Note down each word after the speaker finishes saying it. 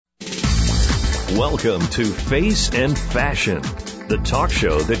Welcome to Face and Fashion, the talk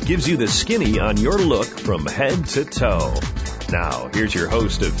show that gives you the skinny on your look from head to toe. Now, here's your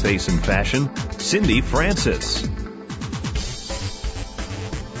host of Face and Fashion, Cindy Francis.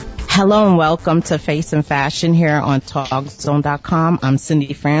 Hello and welcome to Face and Fashion here on TalkZone.com. I'm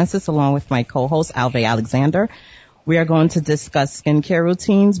Cindy Francis along with my co-host Alvey Alexander. We are going to discuss skincare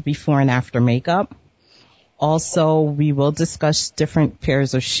routines before and after makeup. Also, we will discuss different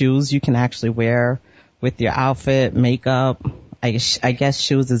pairs of shoes you can actually wear with your outfit, makeup. I guess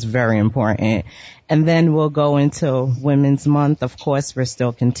shoes is very important. And then we'll go into Women's Month. Of course, we're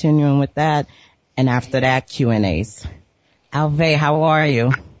still continuing with that. And after that, Q&As. Alvey, how are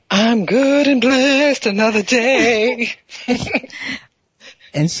you? I'm good and blessed another day.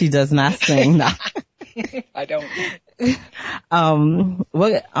 And she does not sing. No. I don't.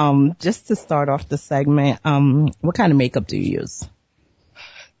 Just to start off the segment, what kind of makeup do you use?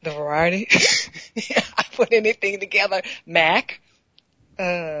 The variety. I put anything together. MAC.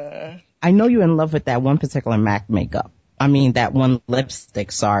 I know you're in love with that one particular MAC makeup. I mean, that one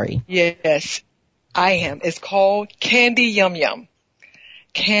lipstick, sorry. Yes, I am. It's called Candy Yum Yum.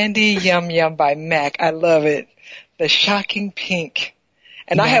 Candy Yum Yum by MAC. I love it. The shocking pink.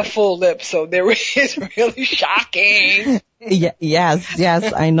 And I have full lips, so there is really shocking.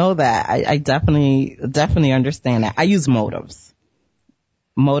 Yes, I know that. I definitely understand that. I use Motives.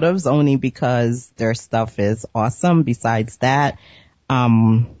 Motives only because their stuff is awesome. Besides that,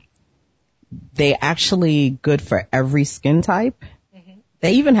 they actually good for every skin type. Mm-hmm.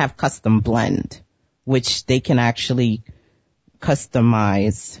 They even have custom blend, which they can actually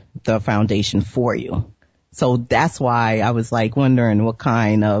customize the foundation for you. So that's why I was like wondering what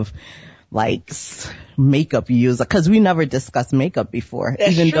kind of like makeup you use, because we never discussed makeup before.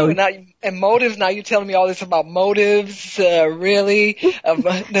 That's even true. And Motives, now you're telling me all this about Motives, really?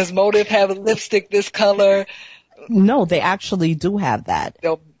 Does Motive have a lipstick this color? No, they actually do have that.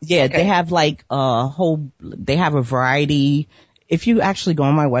 Yeah, okay. They have like they have a variety. If you actually go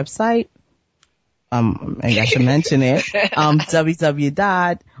on my website, I should mention it,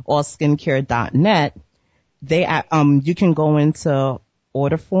 www.allskincare.net. You can go into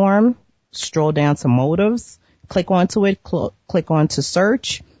order form, scroll down to Motives, click onto it, click onto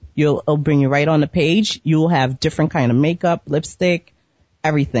search. It'll bring you right on the page. You'll have different kind of makeup, lipstick,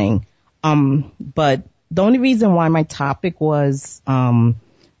 everything. But the only reason why my topic was,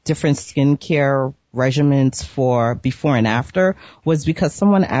 different skincare regimens for before and after was because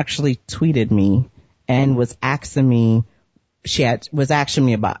someone actually tweeted me and was asking me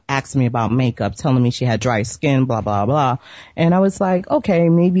about makeup, telling me she had dry skin, blah, blah, blah. And I was like, okay,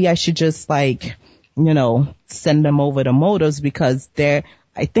 maybe I should just send them over to Motives, because I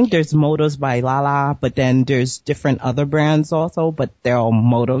think there's Motives by Lala, but then there's different other brands also, but they're all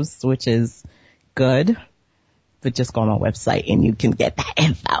Motives, which is good. But just go on my website and you can get that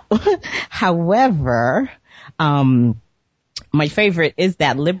info. However, my favorite is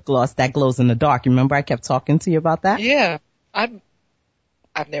that lip gloss that glows in the dark. Remember I kept talking to you about that? Yeah. I've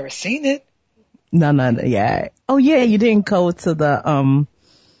never seen it. No, yeah. Oh yeah, you didn't go to the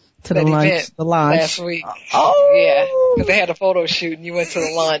launch last week. Oh. Yeah, because they had a photo shoot and you went to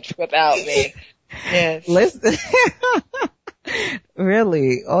the launch without me. Yes. Listen.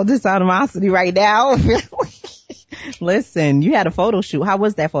 Really? All this animosity right now? Listen, you had a photo shoot. How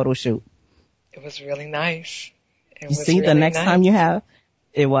was that photo shoot? It was really nice. The next time you have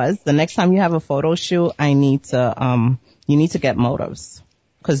a photo shoot, you need to get Motives,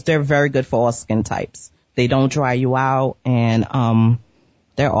 because they're very good for all skin types. They don't dry you out, and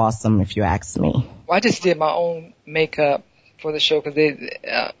they're awesome if you ask me. Well, I just did my own makeup for the show because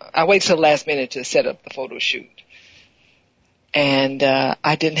I waited till the last minute to set up the photo shoot. And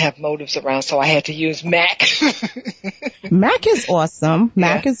I didn't have Motives around, so I had to use MAC. MAC is awesome.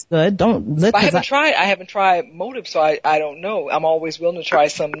 MAC is good. I haven't tried Motives, so I don't know. I'm always willing to try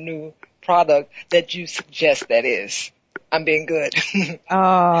some new product that you suggest, that is. I'm being good.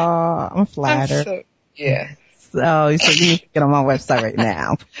 I'm flattered. Yeah. So you need to get on my website right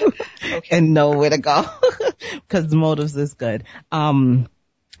now. Okay. And know where to go. Because Motives is good.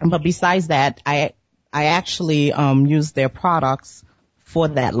 But besides that, I actually used their products for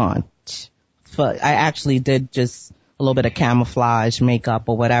that launch. I actually did just a little bit of camouflage makeup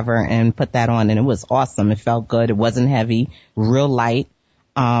or whatever and put that on, and it was awesome. It felt good. It wasn't heavy, real light.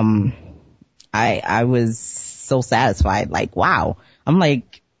 I was so satisfied. Like, wow. I'm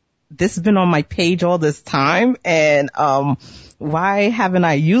like, this has been on my page all this time, and why haven't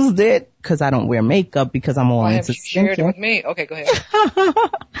I used it? because I don't wear makeup because I'm all into skincare. Shared it with me. Okay, go ahead.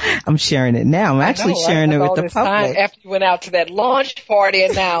 I'm sharing it now. I'm actually sharing it with the public. After you went out to that launch party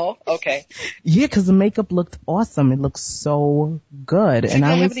and now, okay. Yeah, because the makeup looked awesome. It looked so good. See, and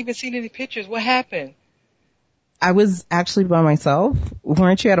I haven't even seen any pictures. What happened? I was actually by myself.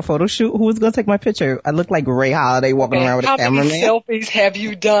 Weren't you at a photo shoot? Who was going to take my picture? I looked like Ray Holiday walking around with a cameraman. How many selfies have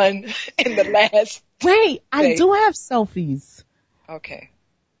you done in the last Wait, I do have selfies. Okay.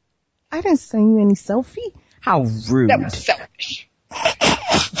 I didn't send you any selfie? How rude. That was selfish.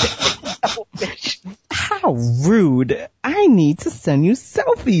 How rude. I need to send you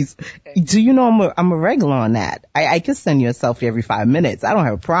selfies. Okay. Do you know I'm a regular on that? I can send you a selfie every 5 minutes. I don't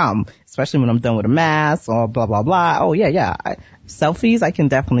have a problem, especially when I'm done with a mask or blah, blah, blah. Oh, yeah. Selfies, I can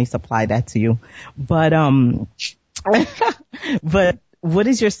definitely supply that to you. But, but what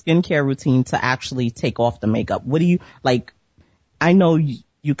is your skincare routine to actually take off the makeup? What do you, like, I know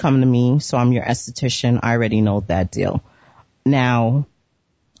you come to me, so I'm your esthetician. I already know that deal. Now,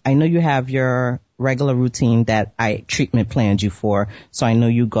 I know you have your regular routine that I treatment planned you for, so I know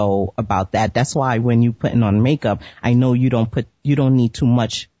you go about that. That's why when you putting on makeup, I know you don't need too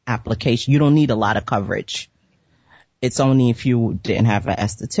much application. You don't need a lot of coverage. It's only if you didn't have an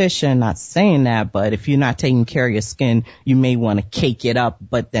esthetician, not saying that, but if you're not taking care of your skin, you may want to cake it up,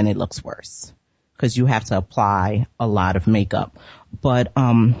 but then it looks worse because you have to apply a lot of makeup. But,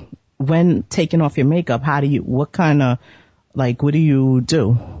 when taking off your makeup, what do you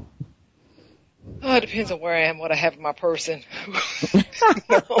do? Oh, it depends on where I am, what I have in my person.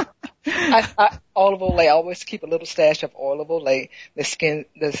 Olive Olay, I always keep a little stash of Olive Olay,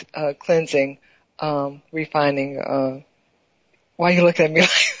 the cleansing, refining, why are you looking at me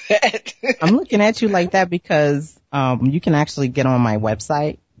like that? I'm looking at you like that because, you can actually get on my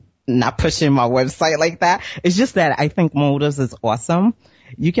website, not pushing my website like that. It's just that I think Motives is awesome.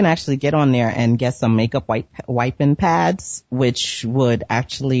 You can actually get on there and get some makeup wiping pads, which would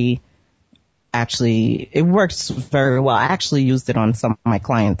actually, it works very well. I actually used it on some of my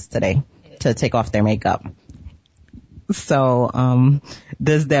clients today to take off their makeup. So,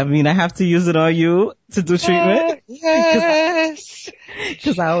 does that mean I have to use it on you to do treatment? Yes.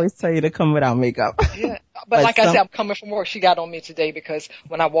 Because I always tell you to come without makeup. Yeah. But like I said, I'm coming from work. She got on me today because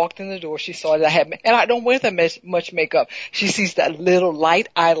when I walked in the door, she saw that I had, and I don't wear that much makeup. She sees that little light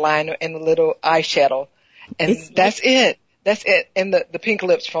eyeliner and the little eyeshadow. And that's it. That's it. And the pink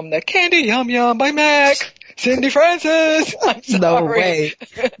lips from the Candy Yum Yum by MAC. Cindy Francis. I'm sorry. No way.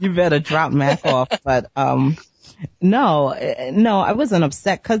 You better drop MAC off. But, no, I wasn't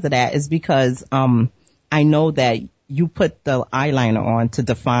upset because of that. It's because, I know that you put the eyeliner on to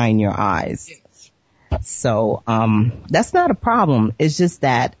define your eyes. Yes. So, that's not a problem. It's just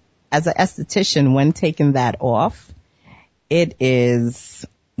that as an esthetician, when taking that off, it is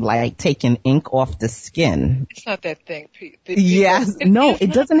like taking ink off the skin. It's not that thing. Yes. No,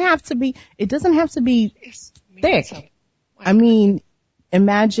 it doesn't have to be thick. I mean,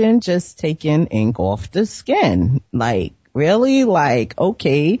 imagine just taking ink off the skin. Like, really? Like,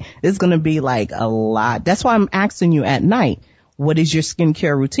 okay, it's going to be like a lot. That's why I'm asking you at night. What is your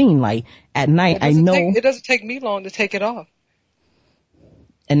skincare routine? Like at night, it doesn't take me long to take it off.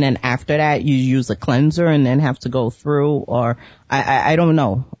 And then after that, you use a cleanser and then have to go through, or I don't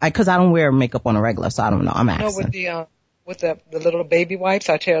know. Cause I don't wear makeup on a regular, so I don't know. I'm asking. No, with the little baby wipes,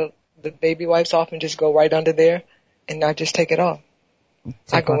 I tear the baby wipes off and just go right under there and I just take it off.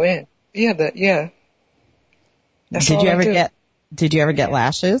 Go in. Yeah. That's Did you ever get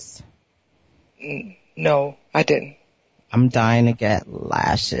lashes? No, I didn't. I'm dying to get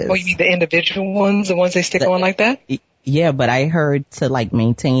lashes. Oh, you mean the individual ones, the ones they stick on like that? Yeah, but I heard to like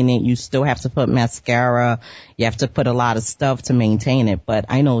maintain it, you still have to put mascara. You have to put a lot of stuff to maintain it. But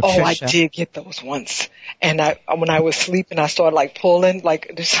I know Trisha. Oh, I did get those once. And when I was sleeping, I started like pulling,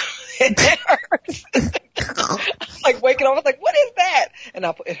 like this. It hurts. Like waking up, I was like, what is that? And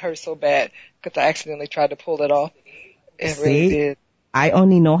it hurt so bad because I accidentally tried to pull it off. It really did. I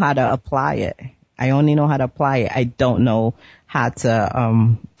only know how to apply it. I don't know how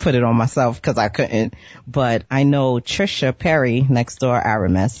to put it on myself because I couldn't. But I know Trisha Perry, next door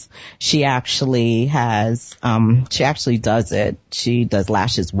Aramis, she actually does it. She does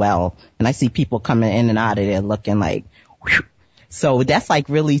lashes well. And I see people coming in and out of there looking like, whew. So that's like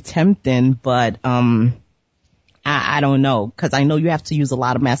really tempting, but I don't know, because I know you have to use a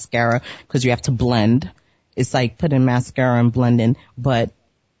lot of mascara because you have to blend. It's like putting mascara and blending, but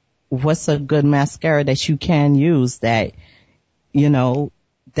what's a good mascara that you can use that,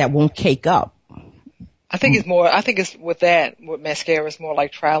 that won't cake up? I think it's with mascara, it's more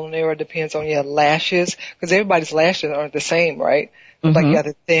like trial and error. It depends on your lashes, because everybody's lashes aren't the same, right? Mm-hmm. Like you got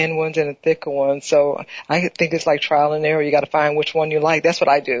the thin ones and the thicker ones. So I think it's like trial and error. You got to find which one you like. That's what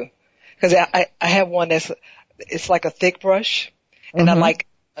I do. Because I have one it's like a thick brush, and I like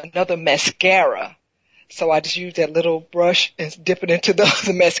another mascara. So I just use that little brush and dip it into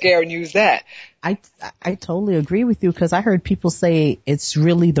the mascara and use that. I totally agree with you, because I heard people say it's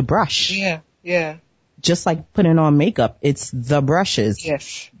really the brush. Yeah. Just like putting on makeup, it's the brushes.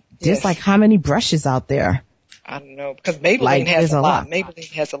 Yes. There's like how many brushes out there? I don't know, because Maybelline has a lot.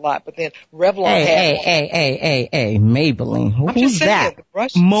 Maybelline has a lot, but then Revlon has Hey, Maybelline. I'm Who's just saying,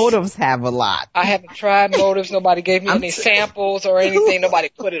 that? Motives have a lot. I haven't tried Motives. Nobody gave me any samples or anything. Nobody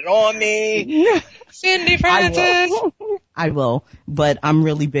put it on me. Cindy Francis. I will, but I'm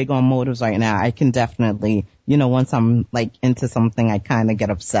really big on Motives right now. I can definitely, once I'm like into something, I kind of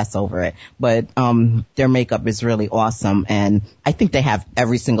get obsessed over it. But their makeup is really awesome, and I think they have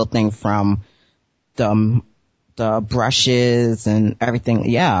every single thing from the brushes and everything.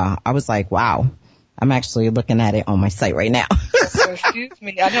 Yeah, I was like, wow. I'm actually looking at it on my site right now. So, excuse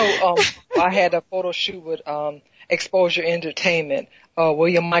me. I know I had a photo shoot with Exposure Entertainment.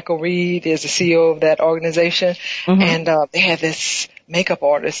 William Michael Reed is the CEO of that organization, and they had this makeup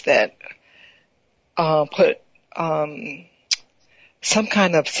artist that put some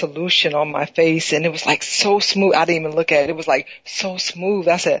kind of solution on my face, and it was like so smooth. I didn't even look at it. It was like so smooth.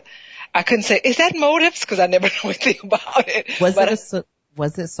 I couldn't say, is that Motives? Because I never know anything about it. Was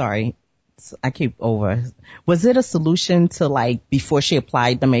it a solution to like before she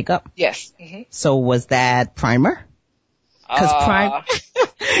applied the makeup? Yes. Mm-hmm. So was that primer?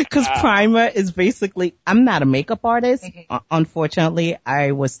 Because primer is basically, I'm not a makeup artist. Unfortunately,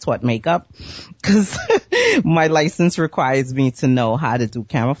 I was taught makeup because my license requires me to know how to do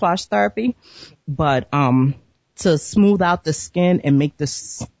camouflage therapy. But to smooth out the skin and make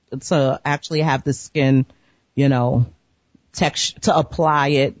this, to actually have the skin, texture, to apply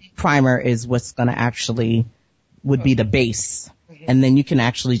it, primer is what's going to actually would be the base. And then you can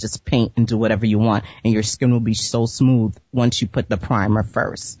actually just paint and do whatever you want, and your skin will be so smooth once you put the primer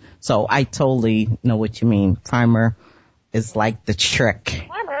first. So I totally know what you mean. Primer is like the trick.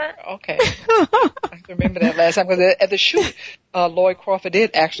 Primer, okay. I remember that last time, because at the shoot, Lloyd Crawford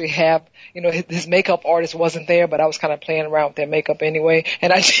did actually have, his makeup artist wasn't there, but I was kind of playing around with their makeup anyway,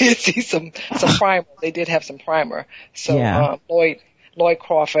 and I did see some primer. They did have some primer. So yeah. Lloyd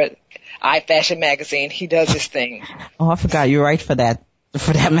Crawford, iFashion Magazine, he does his thing. Oh, I forgot you write for that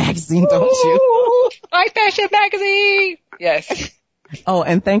magazine, don't you? iFashion Magazine! Yes. Oh,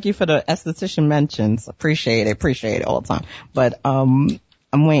 and thank you for the esthetician mentions. Appreciate it all the time. But, I'm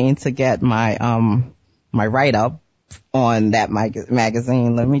waiting to get my write-up on that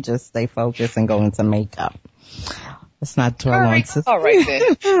magazine. Let me just stay focused and go into makeup. Let's not dwell on this. All right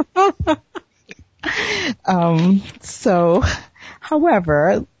then.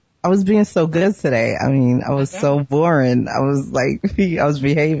 However, I was being so good today. I mean, I was so boring. I was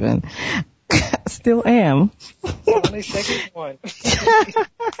behaving. Still am. Only second one.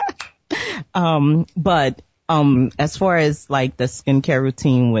 But as far as like the skincare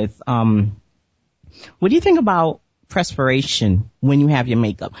routine with, what do you think about perspiration when you have your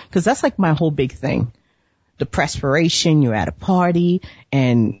makeup? Because that's like my whole big thing. The perspiration, you're at a party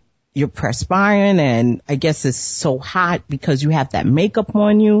and you're perspiring, and I guess it's so hot because you have that makeup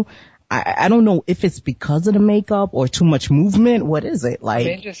on you. I don't know if it's because of the makeup or too much movement. What is it like?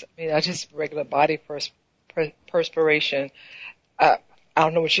 I just regular body perspiration. I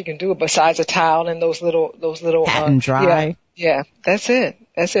don't know what you can do besides a towel and those little pat and dry. Yeah, that's it.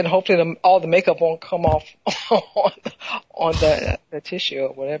 Hopefully all the makeup won't come off on the tissue or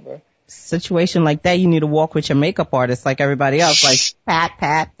whatever. Situation like that, you need to walk with your makeup artist like everybody else, like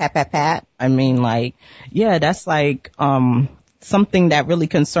pat. I mean, like, yeah, that's like something that really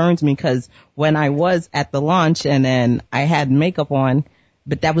concerns me, because when I was at the launch and then I had makeup on,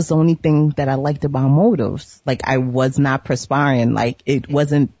 but that was the only thing that I liked about Motives. Like, I was not perspiring, like it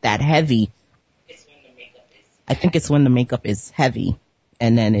wasn't that heavy. I think it's when the makeup is heavy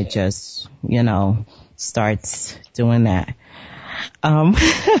and then it just, starts doing that.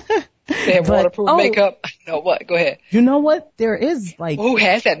 They have waterproof makeup. No, what? Go ahead. You know what? There is like. Who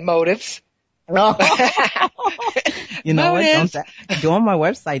has that? Motives. You know Motives. What? Go on my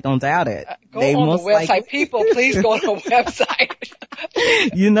website. Don't doubt it. Go on the website. People, please go on the website.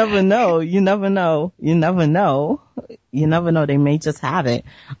 You never know. They may just have it.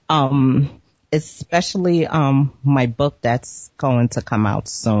 Especially, my book that's going to come out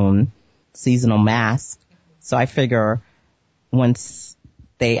soon, Seasonal Mask. So I figure once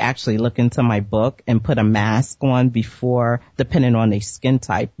they actually look into my book and put a mask on before, depending on their skin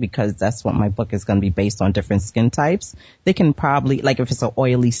type, because that's what my book is going to be based on, different skin types. They can probably, like if it's an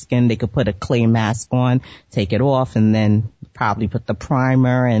oily skin, they could put a clay mask on, take it off, and then probably put the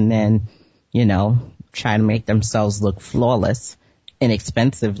primer, and then, you know, try to make themselves look flawless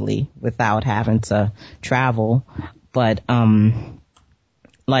inexpensively without having to travel. But,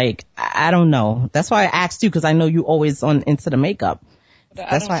 like, I don't know. That's why I asked you, because I know you always into the makeup.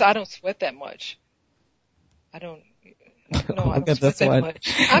 I don't sweat that much. I don't sweat that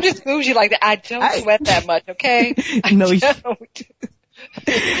much. I'm just bougie like that. I don't sweat that much, okay? No,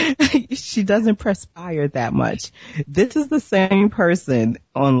 she doesn't perspire that much. This is the same person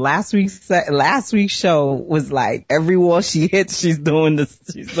on last week's show was like, every wall she hits, she's doing the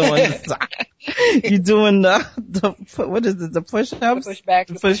side. You're doing the what is it, the push-ups? The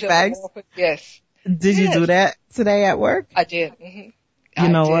pushbacks? Yes. Did you do that today at work? I did. Mm-hmm. You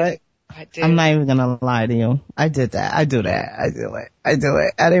know what? I did. I'm not even gonna lie to you. I did that. I do that. I do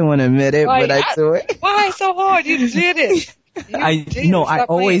it. I didn't want to admit it, but I do it. Why so hard? You did it. I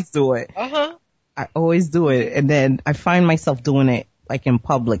always do it. Uh-huh. I always do it. And then I find myself doing it like in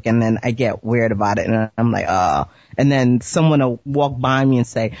public, and then I get weird about it, and I'm like, and then someone will walk by me and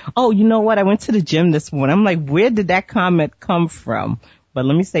say, oh, you know what? I went to the gym this morning. I'm like, where did that comment come from? But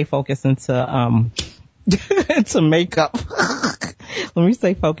let me stay focused into, into makeup. Let me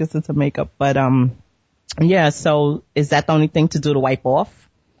stay focused into makeup. But, yeah, so is that the only thing to do to wipe off?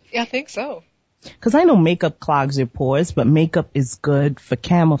 Yeah, I think so. Cause I know makeup clogs your pores, but makeup is good for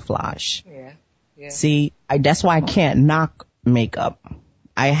camouflage. Yeah. See, that's why I can't knock makeup.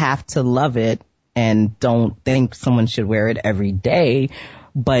 I have to love it and don't think someone should wear it every day,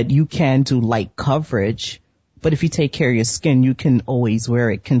 but you can do light coverage. But if you take care of your skin, you can always wear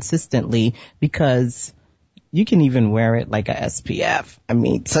it consistently, because you can even wear it like a SPF. I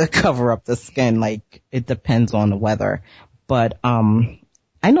mean, to cover up the skin, like it depends on the weather. But,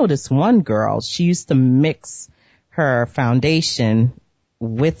 I know this one girl, she used to mix her foundation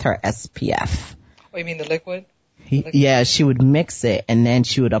with her SPF. Oh, you mean the liquid? Yeah, she would mix it and then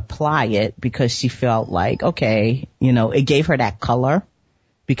she would apply it, because she felt like, okay, you know, it gave her that color,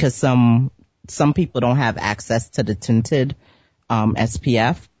 because some people don't have access to the tinted,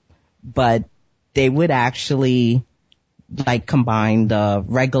 SPF, but they would actually like combine the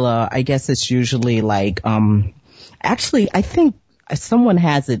regular, I guess it's usually like, actually, I think someone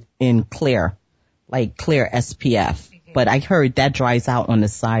has it in clear SPF, but I heard that dries out on the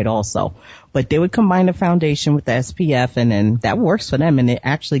side also. But they would combine the foundation with the SPF, and then that works for them, and it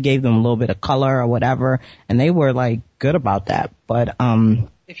actually gave them a little bit of color or whatever, and they were like good about that. But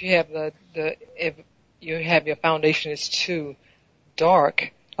if you have if you have your foundation is too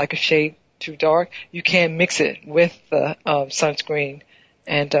dark, like a shade too dark, you can mix it with the sunscreen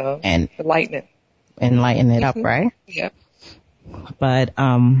and lighten it. And lighten it up, right? Yep. But,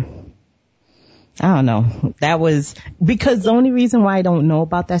 I don't know. That was because the only reason why I don't know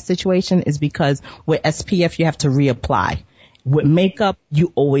about that situation is because with SPF, you have to reapply. With makeup,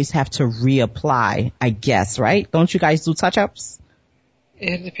 you always have to reapply, I guess, right? Don't you guys do touch-ups?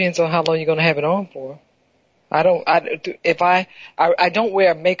 It depends on how long you're going to have it on for. I don't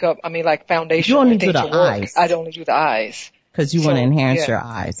wear makeup, I mean like foundation. You only do the eyes. I only do the eyes. Cause you want to enhance your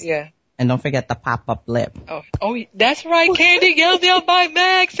eyes. Yeah. And don't forget the pop-up lip. Oh, that's right. Candy Yum Yum by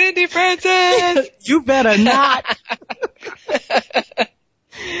Mac, Cindy Francis. You better not.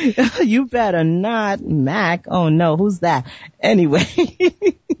 You better not, Mac. Oh no, who's that? Anyway,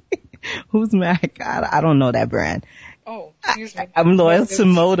 who's Mac? I don't know that brand. Oh, excuse me. I'm loyal to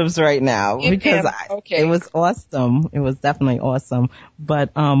Motives right now because okay. It was awesome. It was definitely awesome.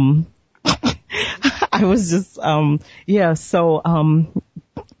 But, I was just,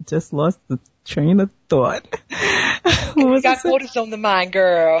 just lost the train of thought. You got motives on the mind,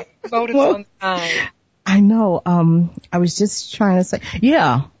 girl. Motives on the mind. I know. I was just trying to say,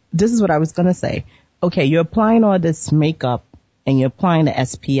 this is what I was going to say. Okay, you're applying all this makeup and you're applying the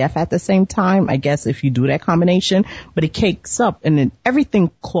SPF at the same time, I guess, if you do that combination, but it cakes up and then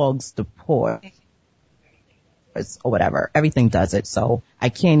everything clogs the pores or whatever. Everything does it. So I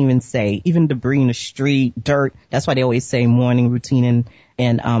can't even say, even debris in the street, dirt. That's why they always say morning routine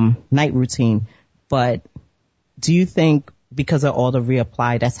and night routine. But do you think because of all the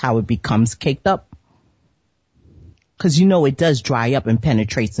reapply, that's how it becomes caked up? Because it does dry up and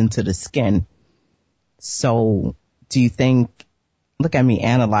penetrates into the skin. So do you think, look at me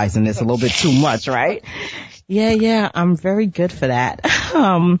analyzing this a little bit too much, right? Yeah, I'm very good for that.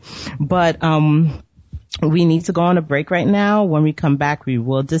 But we need to go on a break right now. When we come back, we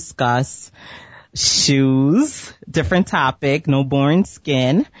will discuss shoes, different topic, no boring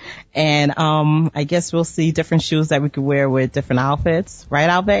skin. And, I guess we'll see different shoes that we could wear with different outfits. Right,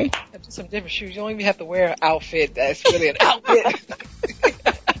 Alve? Some different shoes. You don't even have to wear an outfit that's really an outfit.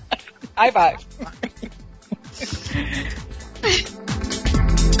 High five.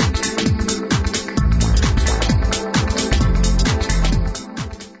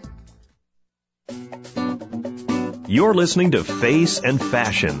 You're listening to Face and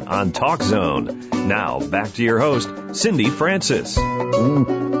Fashion on Talk Zone. Now, back to your host, Cindy Francis.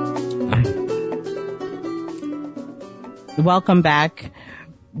 Welcome back.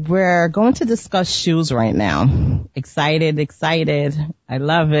 We're going to discuss shoes right now. Excited. I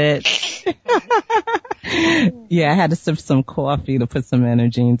love it. Yeah, I had to sip some coffee to put some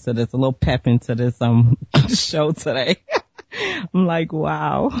energy into this, a little pep into this show today. I'm like,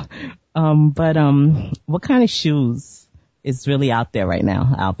 wow. But what kind of shoes is really out there right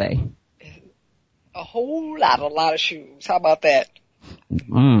now, Alve? A lot of shoes. How about that?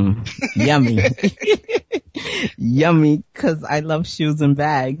 Yummy. Yummy, because I love shoes and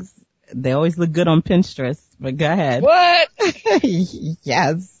bags. They always look good on Pinterest, but go ahead. What?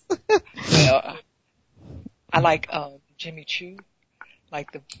 Yes. Well, I like Jimmy Choo,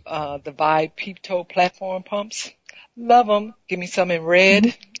 like the Vibe Peep Toe platform pumps. Love them. Give me some in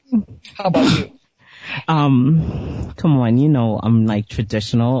red. How about you? Come on, you know I'm like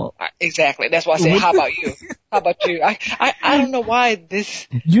traditional. Exactly. That's why I said, how about you? How about you? I don't know why this.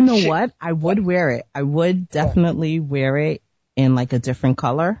 You know what? I would wear it. I would definitely wear it in like a different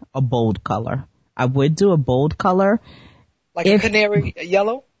color, a bold color. I would do a bold color. Like a canary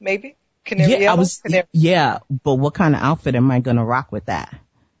yellow, maybe? Canary yellow? Yeah, but what kind of outfit am I going to rock with that?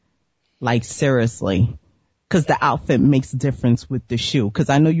 Like, seriously. Because the outfit makes a difference with the shoe. Because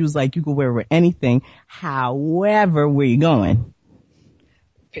I know you was like, you could wear it with anything. However, where you going?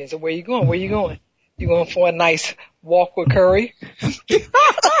 Depends on where you going. Where you going? You going for a nice walk with Curry? Who's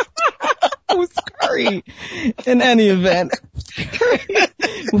Curry? In any event.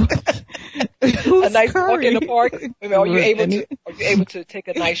 A nice Curry? Walk in the park? Are you able to take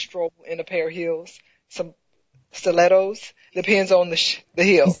a nice stroll in a pair of heels? Some stilettos? Depends on the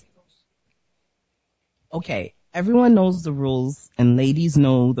heel. Okay, everyone knows the rules, and ladies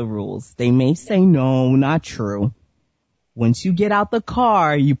know the rules. They may say no, not true. Once you get out the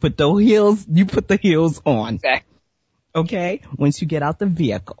car, you put the heels on. Exactly. Okay? Once you get out the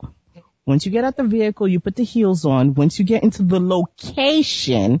vehicle. You put the heels on. Once you get into the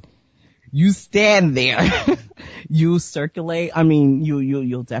location, you stand there. You circulate. I mean,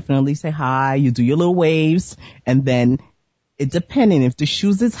 you'll definitely say hi. You do your little waves, and then it depending if the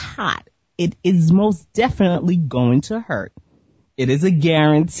shoes is hot. It is most definitely going to hurt. It is a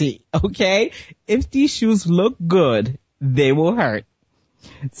guarantee, okay? If these shoes look good, they will hurt.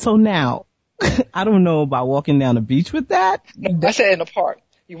 So now, I don't know about walking down the beach with that. No, I said in the park.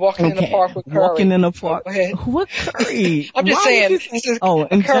 You walking in the park with Curry. Walking in the park. Go ahead. What Curry? I'm just saying, this is a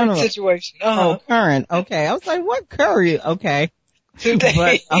current general situation. Uh-huh. Oh, current. Okay. I was like, what Curry? Okay.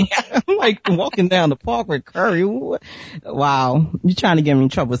 Today. But I'm like walking down the park with Curry. Wow. You're trying to get me in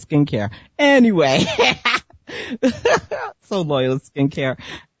trouble with skincare. Anyway. So loyal to skincare.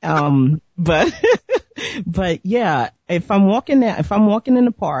 But yeah, if I'm walking in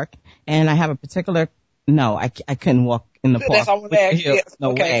the park and I have a particular, no, I couldn't walk in the park. That's all yes.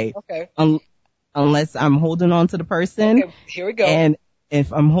 No okay. way. Okay. Unless I'm holding on to the person. Okay, here we go. And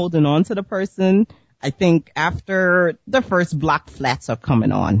if I'm holding on to the person, I think after the first block flats are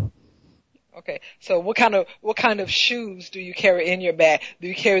coming on. Okay. So what kind of shoes do you carry in your bag? Do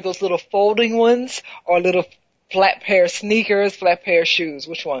you carry those little folding ones or little flat pair of sneakers, flat pair of shoes?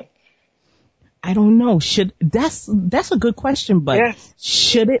 Which one? I don't know. That's a good question, but yes.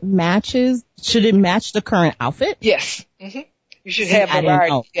 Should it match the current outfit? Yes. Mm-hmm. You should have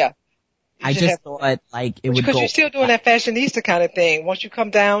variety. Yeah. I just thought like it would go. Because you're still doing that fashionista kind of thing. Once you come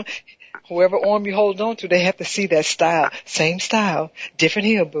down, whoever arm you hold on to, they have to see that style. Same style, different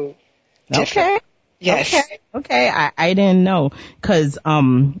heel boot. Okay. Yes. Okay. I didn't know. Cause,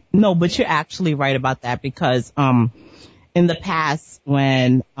 no, but you're actually right about that because, in the past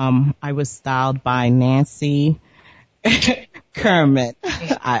when, I was styled by Nancy Kermit,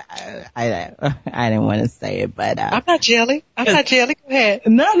 I didn't want to say it, but, I'm not jelly. Go ahead.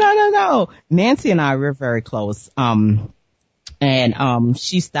 No. Nancy and I were very close. And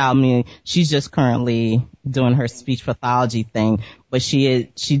she styled me. She's just currently doing her speech pathology thing, but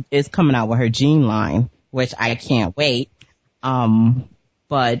she is coming out with her jean line, which I can't wait.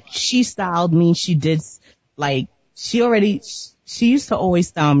 But she styled me. She did like she used to always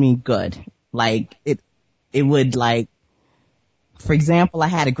style me good. Like it would like for example, I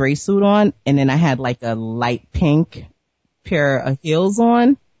had a gray suit on and then I had like a light pink pair of heels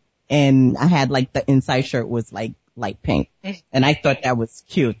on and I had like the inside shirt was like light pink. And I thought that was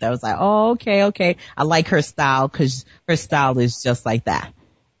cute. That was like, oh, okay. I like her style because her style is just like that.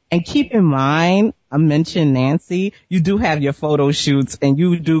 And keep in mind, I mentioned Nancy, you do have your photo shoots and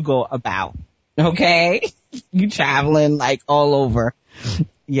you do go about. Okay? You traveling like all over.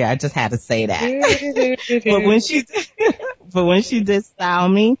 Yeah, I just had to say that. But when she did style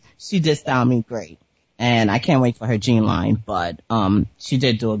me great. And I can't wait for her jean line, but she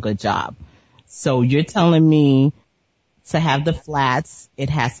did do a good job. So you're telling me to have the flats, it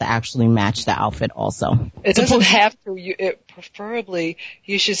has to actually match the outfit also. It doesn't have to. Preferably,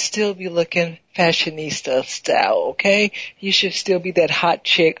 you should still be looking fashionista style, okay? You should still be that hot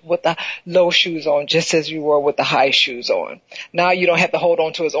chick with the low shoes on, just as you were with the high shoes on. Now you don't have to hold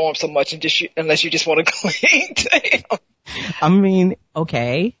on to his arm so much unless you just want to cling to him. I mean,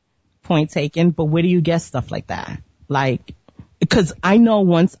 okay, point taken, but where do you get stuff like that? Like, because I know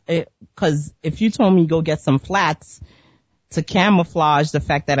because if you told me go get some flats to camouflage the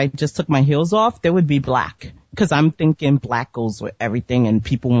fact that I just took my heels off, they would be black. Because I'm thinking black goes with everything and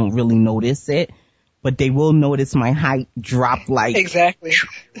people won't really notice it, but they will notice my height drop like exactly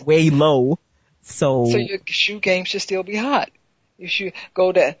way low. So your shoe game should still be hot. You should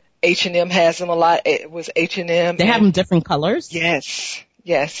go to H&M has them a lot. It was H&M. They have them different colors? Yes.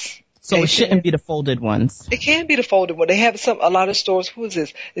 So H&M. It shouldn't be the folded ones. It can be the folded one. They have a lot of stores. Who is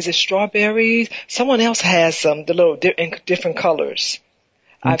this? Is it Strawberries? Someone else has some, the little different colors.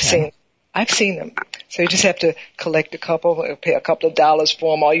 Okay. I've seen them. So you just have to collect a couple, pay a couple of dollars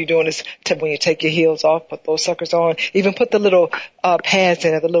for them. All you're doing is when you take your heels off, put those suckers on. Even put the little pads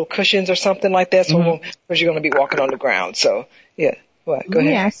in it, the little cushions or something like that, because you're going to be walking on the ground. So, yeah. What? Go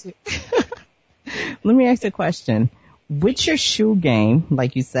ahead. Let me ask you a question. With your shoe game,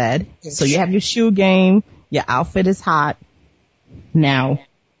 like you said, yes. So you have your shoe game, your outfit is hot. Now,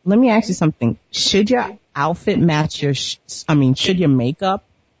 let me ask you something. Should your outfit match should your makeup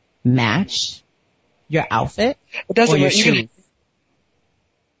match your outfit? It doesn't. Or your shoes?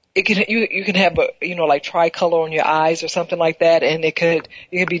 You can have like tricolor on your eyes or something like that, and it could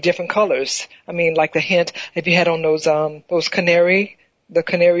be different colors. I mean, like the hint, if you had on those canary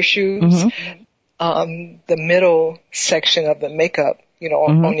shoes, the middle section of the makeup,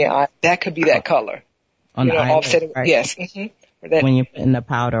 on your eye, that could be that color. On the offset. Right? Yes. When you're putting the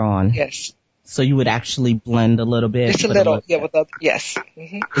powder on. Yes. So you would actually blend a little bit. Just a little, yes.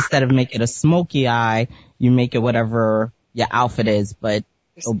 Instead of make it a smoky eye, you make it whatever your outfit is, but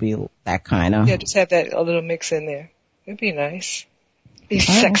it'll be that kind of. Yeah, just have that a little mix in there. It'd be nice. Be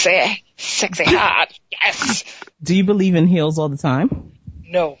sexy hot. Yes. Do you believe in heels all the time?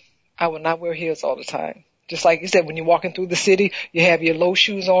 No, I will not wear heels all the time. Just like you said, when you're walking through the city, you have your low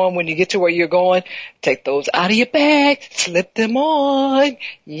shoes on. When you get to where you're going, take those out of your bag, slip them on.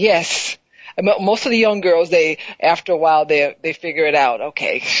 Yes. Most of the young girls, after a while, they figure it out.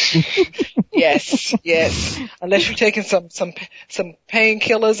 Okay. Yes. Unless you're taking some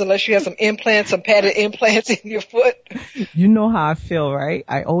painkillers, unless you have some padded implants in your foot. You know how I feel, right?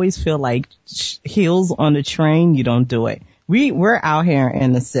 I always feel like heels on the train, you don't do it. We're out here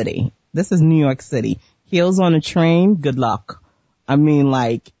in the city. This is New York City. Heels on a train, good luck. I mean,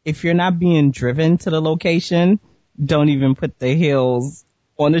 like, if you're not being driven to the location, don't even put the heels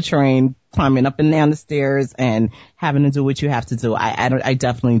on the train, climbing up and down the stairs and having to do what you have to do. I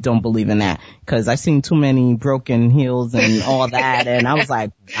definitely don't believe in that, because I've seen too many broken heels and all that, and I was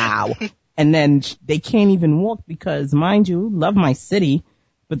like, wow. And then they can't even walk because, mind you, love my city,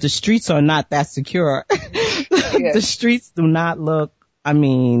 but the streets are not that secure. Yes. The streets do not look,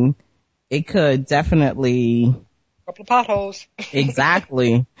 it could definitely. A couple of potholes.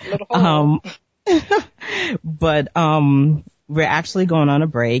 Exactly. Little hole. But we're actually going on a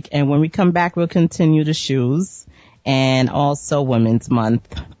break, and when we come back, we'll continue the shoes and also Women's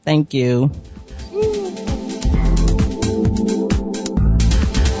Month. Thank you.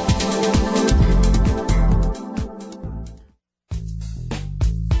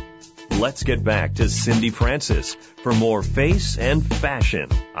 Let's get back to Cindy Francis for more Face and Fashion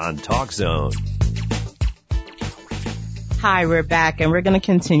on Talk Zone. Hi, we're back, and we're going to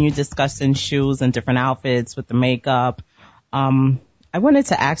continue discussing shoes and different outfits with the makeup. I wanted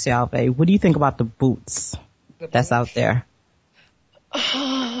to ask you, Alve, what do you think about the boots that's out there?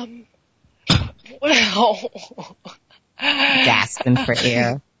 Well, gasping for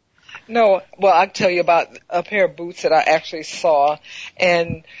air. No, well, I'll tell you about a pair of boots that I actually saw,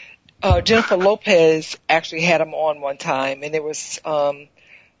 and Jennifer Lopez actually had them on one time, and it was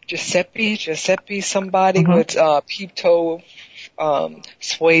Giuseppe somebody with peep toe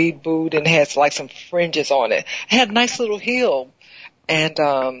suede boot and has like some fringes on it. It had a nice little heel. And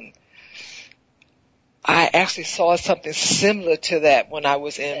I actually saw something similar to that when I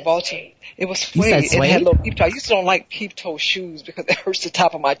was in Baltimore. It was suede. It had little peep toe. I used to don't like peep toe shoes because it hurts the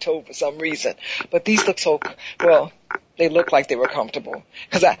top of my toe for some reason. But these look so, well, they look like they were comfortable.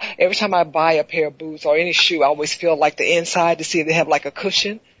 Because every time I buy a pair of boots or any shoe, I always feel like the inside to see if they have like a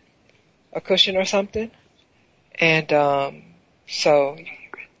cushion or something. And so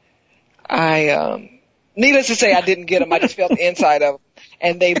needless to say, I didn't get them. I just felt the inside of them.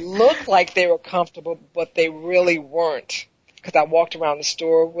 And they looked like they were comfortable, but they really weren't. Because I walked around the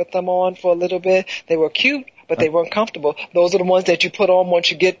store with them on for a little bit. They were cute, but they weren't comfortable. Those are the ones that you put on once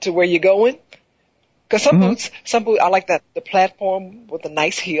you get to where you're going. Because some boots, I like the platform with a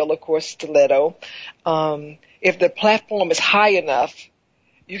nice heel, of course, stiletto. If the platform is high enough,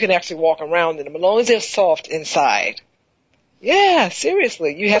 you can actually walk around in them, as long as they're soft inside. Yeah,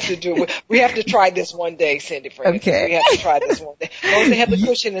 seriously. You have to do it. We have to try this one day, Cindy, Francis. Okay. We have to try this one day. As long as they have the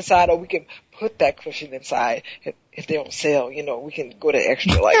cushion inside, or we can put that cushion inside. If they don't sell, we can go to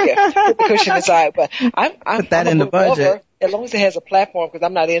extra like that. Put the cushion inside. But I'm put that in the budget. Over, as long as it has a platform, because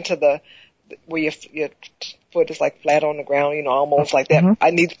I'm not into where your foot is like flat on the ground, almost like that.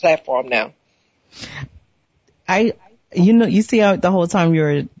 I need the platform now. You see how the whole time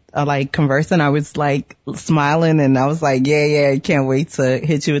you're like conversing, I was like smiling and I was like, yeah, I can't wait to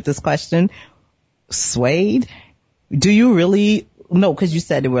hit you with this question. Suede? Do you really? No, because you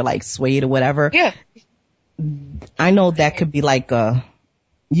said they were like suede or whatever. Yeah. I know that could be like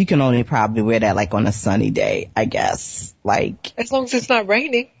you can only probably wear that like on a sunny day, I guess. Like. As long as it's not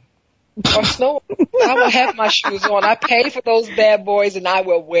raining or snowing. I will have my shoes on. I pay for those bad boys and I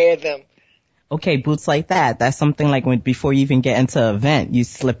will wear them. Okay, boots like that. That's something like before you even get into an event, you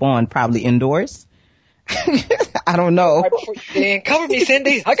slip on probably indoors. I don't know. Right before you cover me,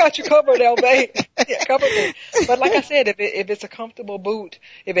 Cindy. I got you covered, Elbay. Yeah, cover me. But like I said, if it's a comfortable boot,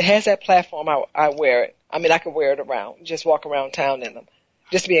 if it has that platform, I wear it. I mean, I could wear it around, just walk around town in them.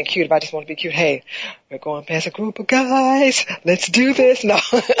 Just being cute. If I just want to be cute, hey, we're going past a group of guys. Let's do this. No.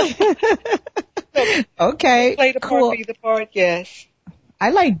 Okay. Play the cool. part, be the part. Yes. I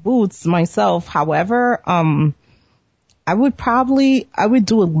like boots myself. However, I would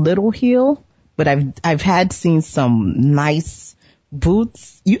do a little heel, but I've seen some nice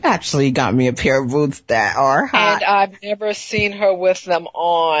boots. You actually got me a pair of boots that are hot. And I've never seen her with them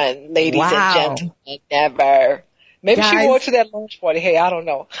on, ladies and gentlemen. Never. Maybe she wore it to that lunch party. Hey, I don't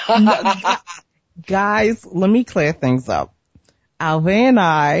know. Guys, let me clear things up. Alva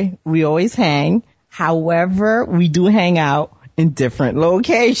and we always hang. However, we do hang out in different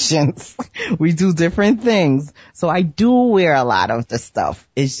locations. We do different things. So I do wear a lot of the stuff.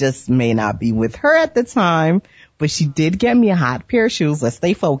 It just may not be with her at the time, but she did get me a hot pair of shoes. Let's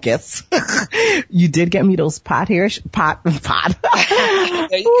stay focused. You did get me those pot. There you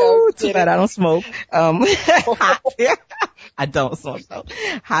go. Too bad I don't smoke. I don't smoke though.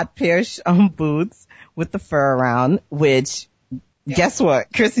 Hot pair boots with the fur around, which guess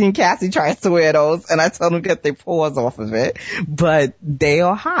what? Chrissy and Cassie tries to wear those and I tell them to get their paws off of it, but they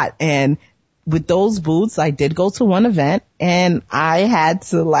are hot. And with those boots, I did go to one event and I had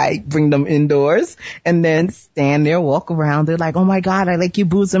to like bring them indoors and then stand there, walk around. They're like, oh my God, I like your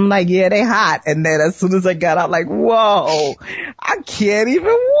boots. I'm like, yeah, they hot. And then as soon as I got out, like, whoa, I can't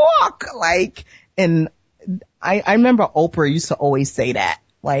even walk. Like, and I remember Oprah used to always say that,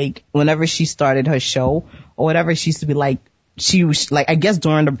 like, whenever she started her show or whatever, she used to be like, she was like, I guess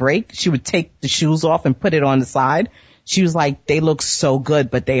during the break, she would take the shoes off and put it on the side. She was like, they look so good,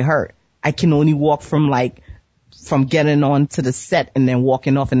 but they hurt. I can only walk from getting on to the set and then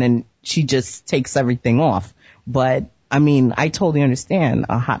walking off, and then she just takes everything off. But I mean, I totally understand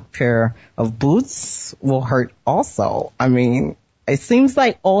a hot pair of boots will hurt also. I mean, it seems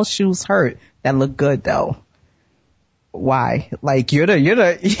like all shoes hurt that look good though. Why? Like you're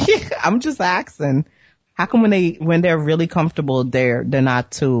the I'm just asking. How come when they're really comfortable, they're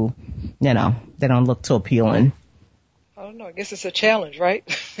not too, they don't look too appealing? I don't know. I guess it's a challenge, right?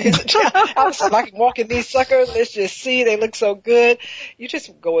 It's a challenge. I was like walking these suckers. Let's just see. They look so good. You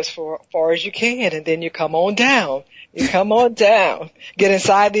just go as far as you can, and then you come on down. You come on down. Get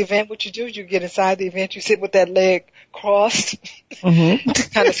inside the event. What you do is you get inside the event. You sit with that leg crossed. Mm-hmm.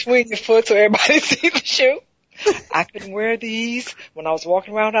 Kind of swing your foot so everybody sees the shoe. I couldn't wear these when I was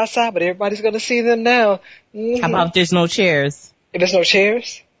walking around outside, but everybody's going to see them now. Mm-hmm. How about if there's no chairs? If there's no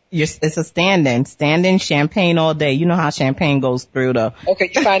chairs? It's a stand-in champagne all day. You know how champagne goes through the. Okay,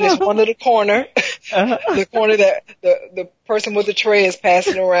 you find this one little corner, the corner that the person with the tray is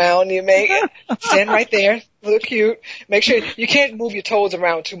passing around. You make it stand right there, look cute. Make sure you can't move your toes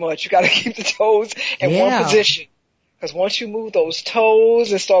around too much. You got to keep the toes in one position. Because once you move those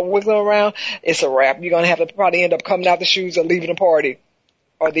toes and start wiggling around, it's a wrap. You're going to have to probably end up coming out the shoes or leaving the party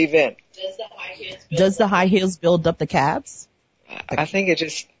or the event. Does the high heels build up the calves? I think it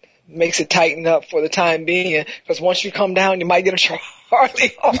just makes it tighten up for the time being. Because once you come down, you might get a Charlie horse.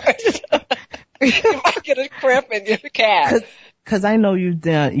 You might get a cramp in your calf. Because I know you've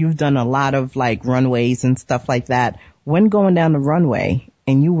done a lot of like runways and stuff like that. When going down the runway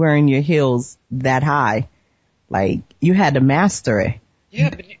and you wearing your heels that high, like you had to master it. Yeah,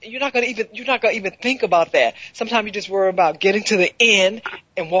 but you're not gonna even think about that. Sometimes you just worry about getting to the end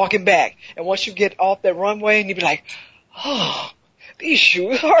and walking back. And once you get off that runway, and you be like, oh, these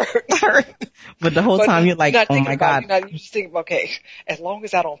shoes hurt. But the whole time you're like, oh my God. You just think, okay, as long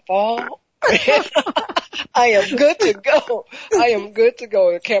as I don't fall, I am good to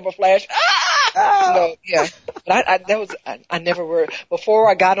go. The camera flash. No, yeah. But I never worried. Before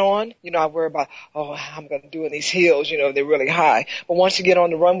I got on, I worry about, I'm going to do in these heels, they're really high. But once you get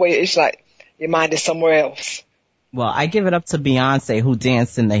on the runway, it's like your mind is somewhere else. Well, I give it up to Beyonce who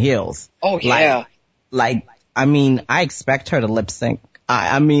danced in the heels. Oh, yeah. I expect her to lip sync.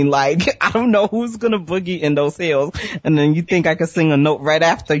 I don't know who's gonna boogie in those heels. And then you think I could sing a note right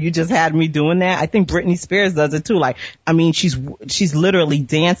after you just had me doing that? I think Britney Spears does it too. She's literally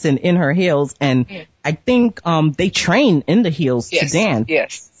dancing in her heels, and I think, they train in the heels to dance.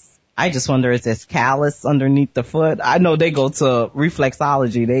 Yes. I just wonder, is this callus underneath the foot? I know they go to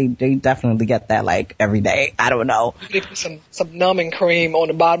reflexology. They definitely get that every day. I don't know. They put some numbing cream on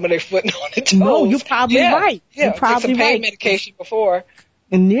the bottom of their foot and on the toes. No, you're probably right. Yeah, you're probably some pain right. medication before.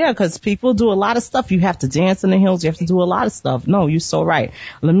 And yeah, because people do a lot of stuff. You have to dance in the heels. You have to do a lot of stuff. No, you're so right.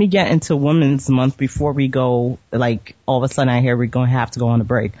 Let me get into Women's Month before we go. All of a sudden I hear we're going to have to go on a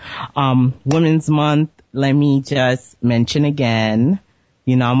break. Women's Month, let me just mention again.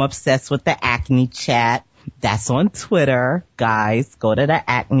 I'm obsessed with the acne chat. That's on Twitter. Guys, go to the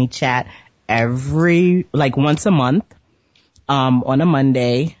acne chat once a month. On a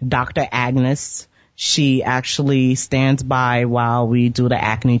Monday, Dr. Agnes, she actually stands by while we do the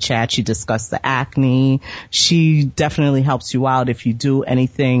acne chat. She discusses the acne. She definitely helps you out if you do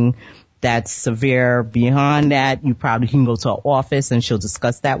anything that's severe beyond that. You probably can go to her office and she'll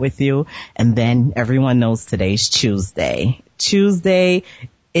discuss that with you. And then everyone knows today's Tuesday. Tuesday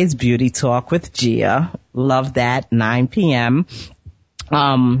is Beauty Talk with Gia. Love that, 9 p.m.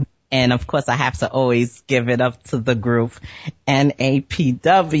 And of course I have to always give it up to the group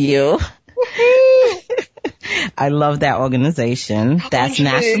NAPW. I love that organization. That's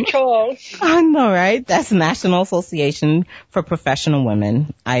national. I know, right? That's National Association for Professional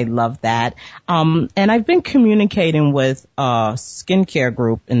Women. I love that. And I've been communicating with a skincare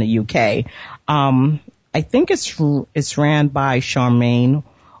group in the UK. I think it's ran by Charmaine,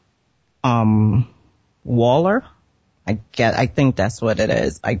 Waller. I think that's what it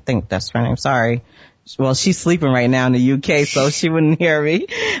is. I think that's her name. Sorry. Well, she's sleeping right now in the UK, so she wouldn't hear me.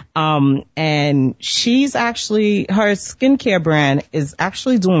 And she's actually, her skincare brand is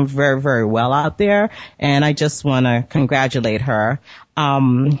actually doing very, very well out there. And I just want to congratulate her.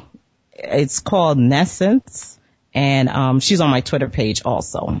 It's called Nessence. And, she's on my Twitter page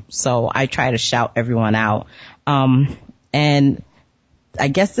also. So I try to shout everyone out. And I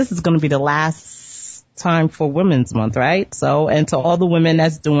guess this is going to be the last time for Women's Month, right? So, and to all the women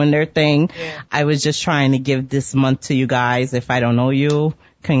that's doing their thing, I was just trying to give this month to you guys. If I don't know you,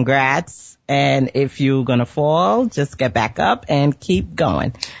 congrats. And if you're going to fall, just get back up and keep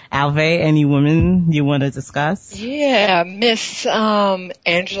going. Alve, any women you want to discuss? Yeah, Miss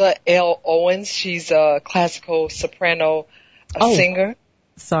Angela L. Owens. She's a classical soprano singer.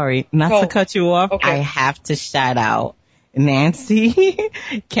 Sorry, not to cut you off. Okay. I have to shout out Nancy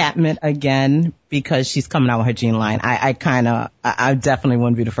Catman again because she's coming out with her jean line. I definitely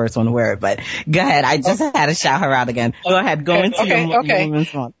wouldn't be the first one to wear it, but go ahead. I just had to shout her out again. Go ahead. Go into your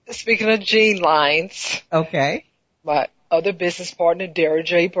Women's Month. Speaking of jean lines. Okay. My other business partner, Dara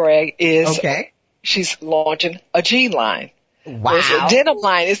J. Bragg, she's launching a jean line. Wow. It's a denim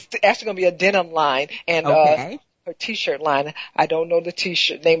line. It's actually going to be a denim line. And, her t-shirt line. I don't know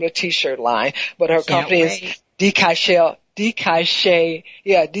the name of the t-shirt line, but her company is DeCachel.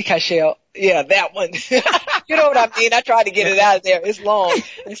 Yeah, that one. You know what I mean? I tried to get it out of there. It's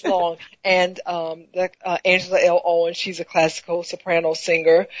long. And, Angela L. Owens, she's a classical soprano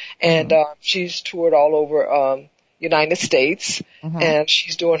singer, and, she's toured all over, United States, and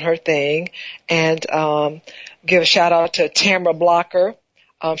she's doing her thing. And give a shout out to Tamara Blocker.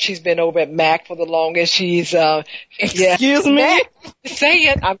 She's been over at MAC for the longest. She's Excuse me?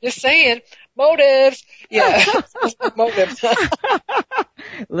 MAC, I'm just saying. Motives. Yeah. Motives.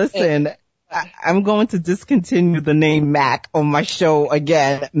 Listen, I'm going to discontinue the name Mac on my show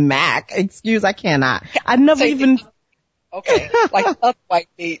again. Mac. I cannot. I never even... Okay, like other white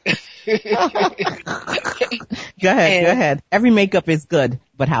meat. Go ahead. Every makeup is good,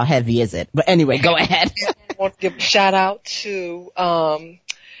 but how heavy is it? But anyway, go ahead. I want to give a shout out to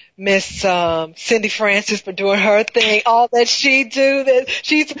Miss Cindy Francis for doing her thing. All that she do, that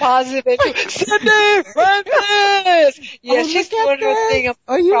she's positive and Cindy Francis. Yeah, she's doing her thing.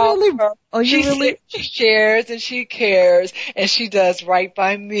 She shares and she cares and she does right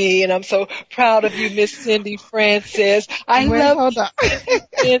by me, and I'm so proud of you, Miss Cindy Francis. Love you,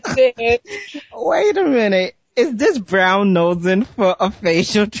 Francis. Wait a minute. Is this brown nosing for a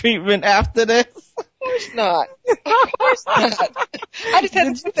facial treatment after this? Of course not. I just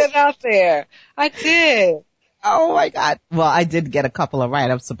had to put that out there. I did. Oh my God. Well, I did get a couple of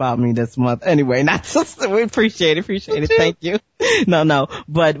write-ups about me this month. Anyway, we appreciate it. Thank you. No.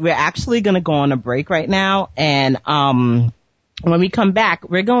 But we're actually going to go on a break right now. And, when we come back,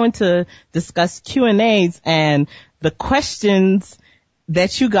 we're going to discuss Q&As and the questions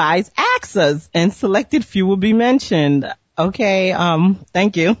that you guys ask us, and selected few will be mentioned. Okay.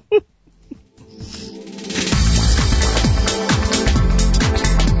 Thank you.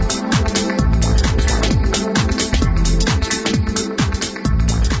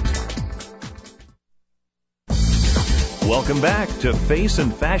 Welcome back to Face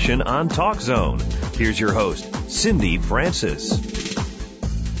and Fashion on Talk Zone. Here's your host, Cindy Francis.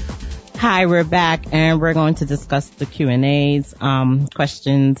 Hi, we're back, and we're going to discuss the Q&As,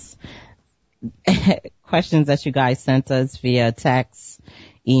 questions that you guys sent us via text,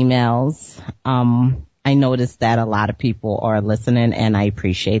 emails. I noticed that a lot of people are listening, and I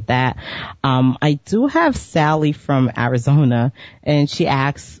appreciate that. I do have Sally from Arizona, and she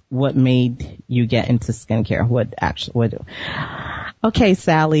asks, what made you get into skincare? Okay,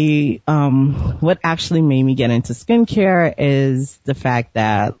 Sally, what actually made me get into skincare is the fact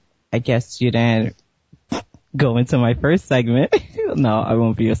that I guess you didn't go into my first segment. No, I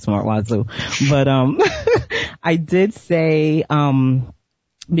won't be a smart wazoo. But, I did say,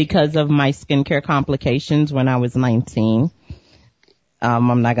 because of my skincare complications when I was 19.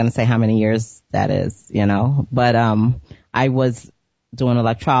 I'm not going to say how many years that is, but, I was doing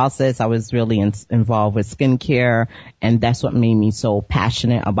electrolysis. I was really involved with skincare, and that's what made me so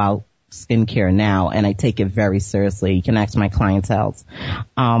passionate about skincare now, and I take it very seriously. You can ask my clientele.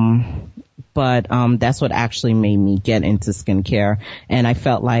 But that's what actually made me get into skincare, and I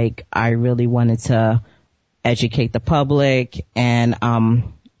felt like I really wanted to educate the public and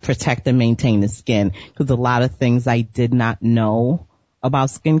protect and maintain the skin, because a lot of things I did not know about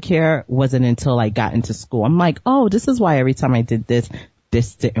skincare wasn't until I got into school. I'm like, oh, this is why every time I did this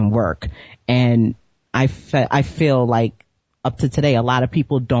didn't work. And I feel like up to today, a lot of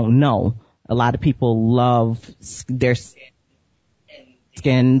people don't know. A lot of people love their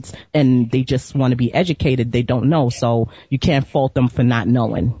skins and they just want to be educated. They don't know. So you can't fault them for not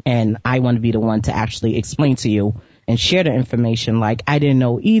knowing. And I want to be the one to actually explain to you and share the information. Like, I didn't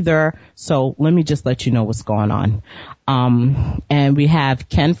know either. So let me just let you know what's going on. And we have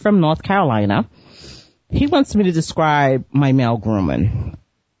Ken from North Carolina. He wants me to describe my male grooming.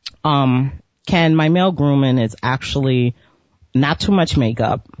 Ken, my male grooming is actually not too much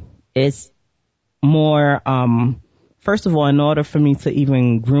makeup. It's more, first of all, in order for me to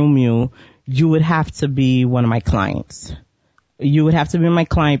even groom you, you would have to be one of my clients. You would have to be my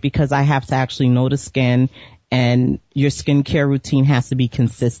client because I have to actually know the skin, and your skincare routine has to be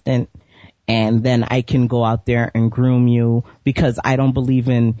consistent. And then I can go out there and groom you, because I don't believe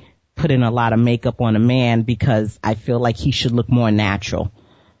in putting a lot of makeup on a man, because I feel like he should look more natural.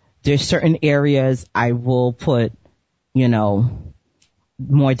 There's certain areas I will put,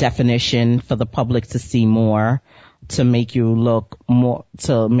 more definition for the public to see more, to make you look more,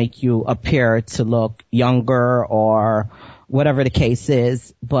 to make you appear to look younger or whatever the case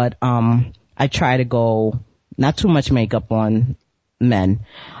is. But, I try to go not too much makeup on men.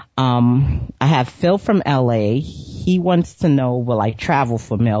 I have Phil from LA. He wants to know, will I travel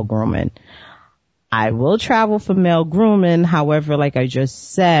for male grooming? I will travel for male grooming. However, like I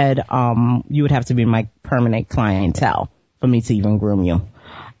just said, you would have to be my permanent clientele for me to even groom you.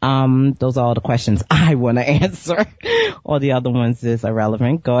 Those are all the questions I want to answer. All the other ones is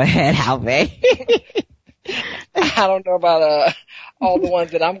irrelevant. Go ahead, Alve. I don't know about all the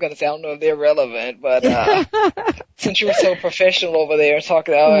ones that I'm going to say. I don't know if they're relevant, but since you were so professional over there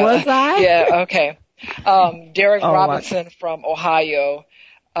talking. Was I? Yeah, okay. Derek Robinson from Ohio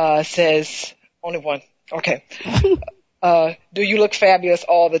says, only one. Okay. Do you look fabulous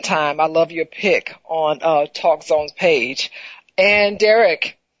all the time? I love your pic on Talk Zone's page. And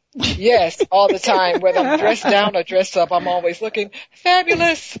Derek, yes, all the time. Whether I'm dressed down or dressed up, I'm always looking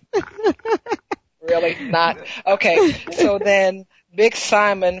fabulous. Really? Not? Okay. So then Big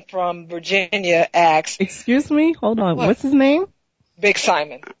Simon from Virginia asks. Excuse me? Hold on. What? What's his name? Big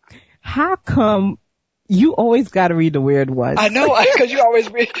Simon. How come you always got to read the weird ones? I know, because you always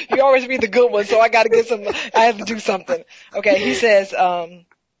read the good ones, so I got to get some, I have to do something. Okay, he says,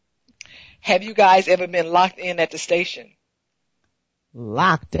 have you guys ever been locked in at the station?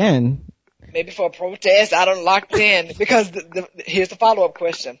 Locked in? Maybe for a protest, I don't locked in, because here's the follow-up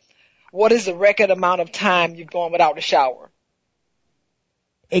question. What is the record amount of time you've gone without a shower?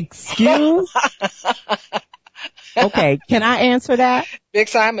 Excuse? Okay, can I answer that? Big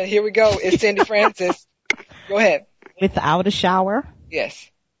Simon, here we go. It's Cindy Francis. Go ahead. Without a shower? Yes.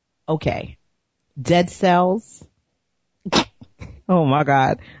 Okay. Dead cells? Oh my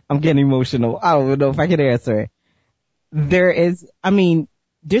God. I'm getting emotional. I don't even know if I can answer it. There's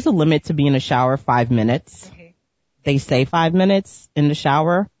a limit to being in the shower, 5 minutes. Mm-hmm. They say 5 minutes in the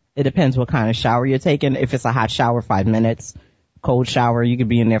shower. It depends what kind of shower you're taking. If it's a hot shower, 5 minutes. Cold shower, you could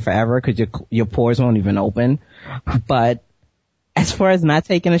be in there forever because your pores won't even open. But as far as not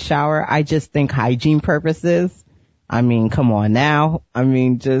taking a shower, I just think hygiene purposes. Come on now. Why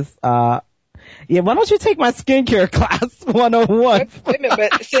don't you take my skincare class 101? Wait a minute,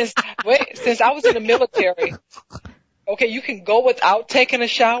 but since I was in the military, okay, you can go without taking a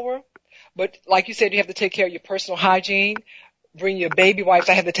shower, but like you said, you have to take care of your personal hygiene. Bring your baby wipes.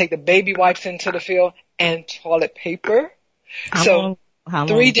 I had to take the baby wipes into the field and toilet paper. How long?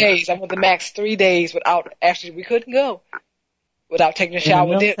 3 days. I went the max 3 days without, actually we couldn't go without taking a shower.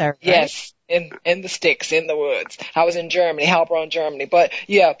 Military, yes, in the sticks, in the woods. I was in Germany, Heilbronn, Germany. But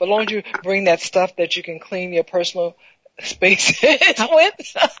yeah, but long as you bring that stuff that you can clean your personal spaces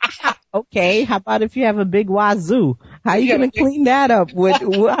with. Okay, how about if you have a big wazoo? How you gonna clean that up? With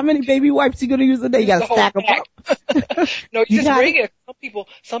how many baby wipes you gonna use a day? You gotta stack them up. No, you just bring it.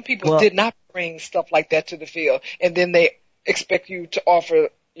 Some people did not bring stuff like that to the field, and then they expect you to offer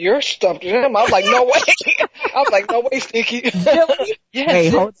your stuff to them. I was like, no way, Stinky. Really? Yes. Hey,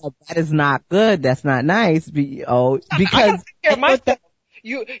 hold up. That is not good. That's not nice. Because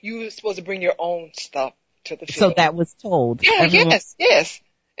you were supposed to bring your own stuff to the field. So that was told. Yeah, yes.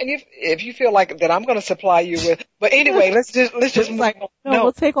 And if you feel like that, I'm going to supply you with. But anyway, let's just move on. No,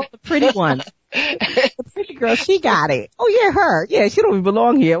 we'll take off the pretty one. The pretty girl, she got it. Oh yeah, her. Yeah, she don't even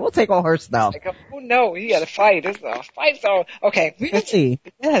belong here. We'll take all her stuff. Oh no, you got to fight. It's a fight zone. Okay. Really?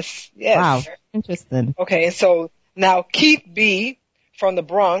 Yes. Wow, interesting. Okay, and so now Keith B from the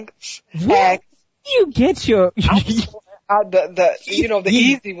Bronx. Where do you get your? The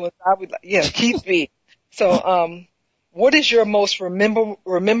easy ones. I would Keith B. So what is your most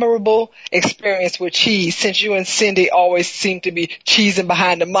memorable experience with cheese, since you and Cindy always seem to be cheesing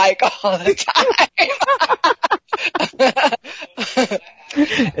behind the mic all the time?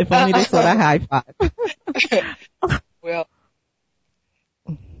 If only they saw that high five. Well,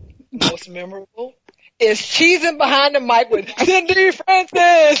 most memorable is cheesing behind the mic with Cindy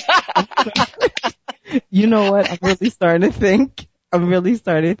Francis. You know what? I'm really starting to think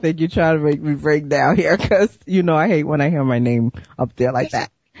you're trying to make me break down here, because I hate when I hear my name up there like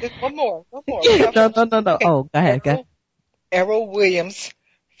that. One more. No. Okay. Oh, go ahead. Errol Williams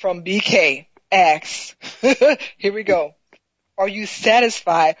from BK asks, here we go. Are you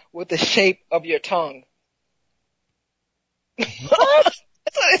satisfied with the shape of your tongue? What?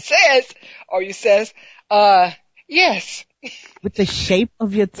 That's what it says. Are you satisfied? Yes. With the shape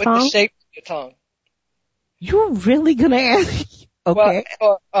of your tongue? With the shape of your tongue. You're really gonna ask? Okay.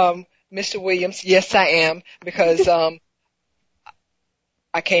 Well, Mr. Williams, yes, I am, because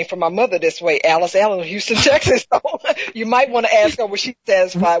I came from my mother this way, Alice Allen, Houston, Texas. So you might want to ask her, was she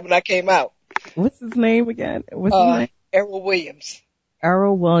satisfied when I came out? What's his name again? Errol Williams.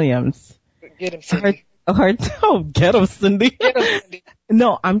 Errol Williams. Get him, Cindy. Get him, Cindy.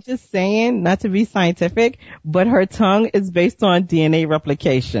 No, I'm just saying, not to be scientific, but her tongue is based on DNA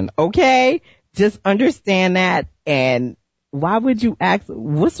replication. Okay? Just understand that. And why would you ask,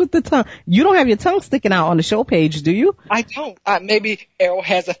 what's with the tongue? You don't have your tongue sticking out on the show page, do you? I don't. Maybe Errol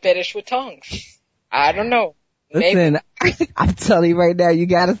has a fetish with tongues. I don't know. Listen, I'm telling you right now, you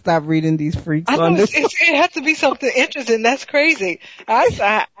gotta stop reading these freaks on this. It has to be something interesting. That's crazy.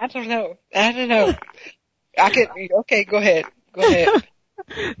 I don't know. Okay, go ahead. Go ahead.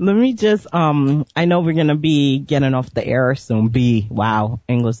 Let me just, I know we're going to be getting off the air soon. Wow,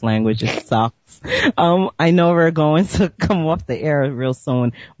 English language, it sucks. I know we're going to come off the air real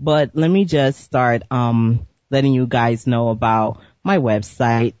soon, but let me just start, letting you guys know about my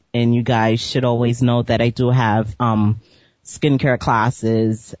website. And you guys should always know that I do have, skincare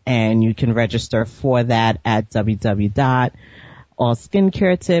classes, and you can register for that at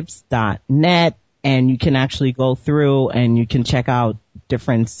www.allskincaretips.net. And you can actually go through and you can check out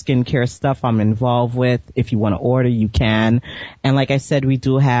different skincare stuff I'm involved with. If you want to order, you can. And like I said, we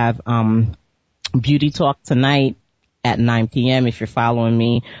do have Beauty Talk tonight at 9 p.m. if you're following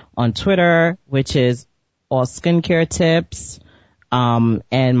me on Twitter, which is All Skincare Tips, and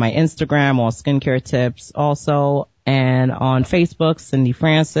my Instagram, All Skincare Tips also, and on Facebook, Cindy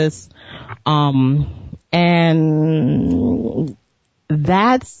Francis. And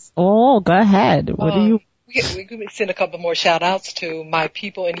that's all. Go ahead. What do you? We could send a couple more shout outs to my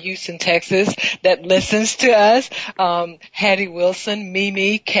people in Houston, Texas that listens to us. Hattie Wilson,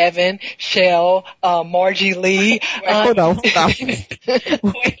 Mimi, Kevin, Shell, Margie Lee. Hold on.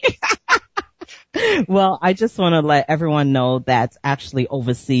 Well, I just want to let everyone know that's actually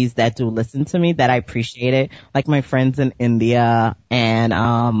overseas that do listen to me, that I appreciate it. Like my friends in India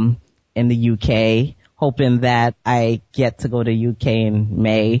and in the UK, hoping that I get to go to UK in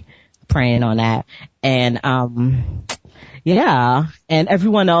May, praying on that. And yeah, and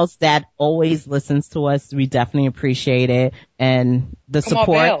everyone else that always listens to us, we definitely appreciate it. And the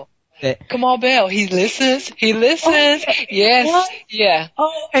support. Kamal Bell, he listens. Oh, yes, what? Yeah.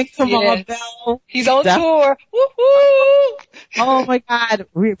 Oh, and Kamal Bell. He's on tour. Woo-hoo! Oh my God.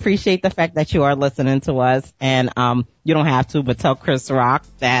 We appreciate the fact that you are listening to us. And, you don't have to, but tell Chris Rock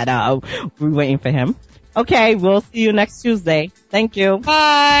that, we're waiting for him. Okay. We'll see you next Tuesday. Thank you.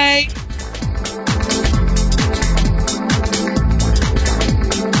 Bye.